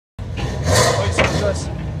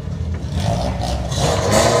Kotorcevic,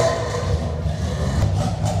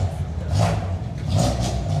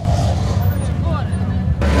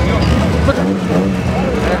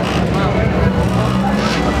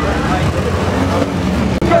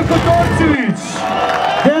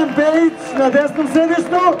 Dejan Pejić na desnom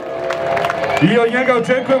sedištu. I od njega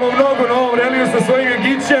očekujemo mnogo na ovom reliju sa svojim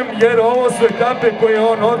gićem, jer ovo su etape koje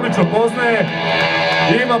on odlično poznaje.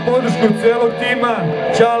 Ima podršku celog tima,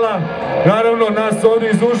 Ćala, naravno nas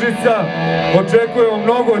ovdje iz Užica. Očekujemo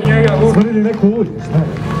mnogo od njega. Stvorili neko ulje, šta je?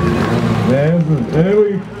 Ne znam, evo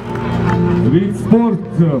ih. Vid Sport,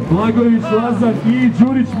 Blagović Lazar i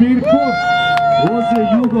Đurić Mirko. Voze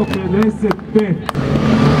Yugo 55.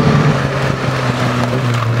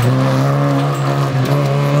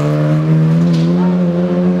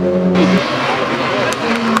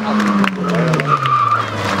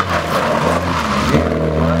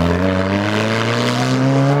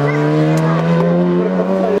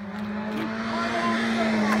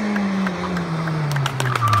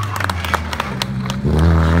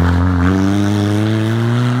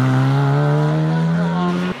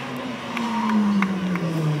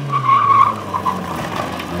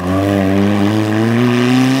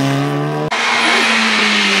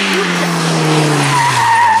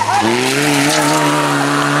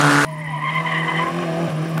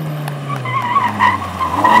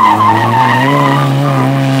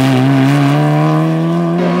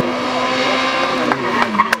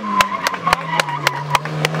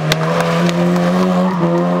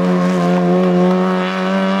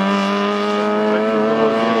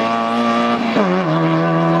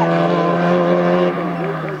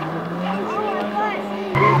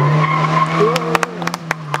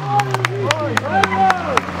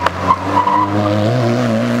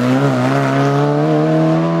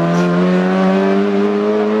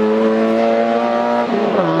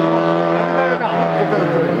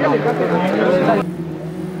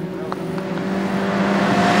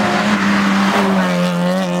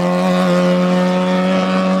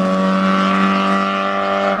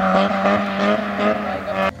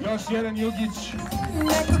 Još jedan Jugić.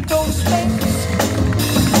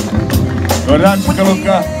 Kotorčević,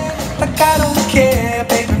 Luka.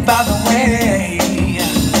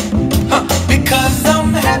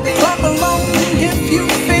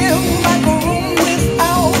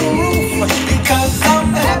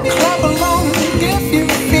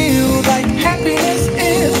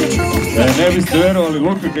 Ne biste verovali,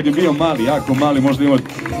 Luka kad je bio mali, jako mali, možda imao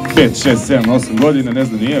 5, 6, 7, 8 godina, ne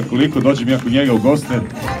znam nije koliko, dođem ja kod njega u goste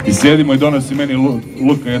i sjedimo i donosi meni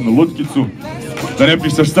Luka jednu lutkicu. Da ne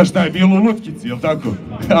pišaš šta je bilo u lutkici, jel tako?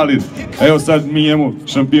 Ali, evo sad mi njemu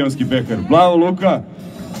šampionski pekar. Bravo Luka,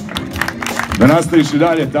 da nastaviš i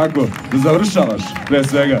dalje tako, da završavaš pre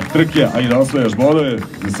svega trke, a i da osvajaš bodove,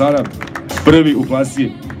 za sada prvi u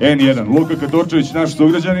klasi N1. Luka Kotorčević, naš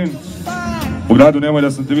sugrađanin. U gradu nemoj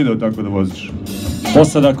da sam te video tako da voziš.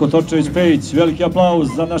 Posada Kotorčević Pejić, veliki aplauz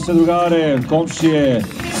za naše drugare, komšije,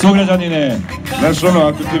 sugrađanine. Znaš ono,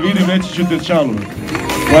 ako te vidim reći ću te Ćalu.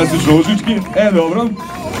 Klasično užički, dobro.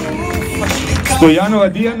 Stojanova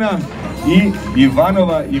Dijana i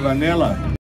Ivanova Ivanela.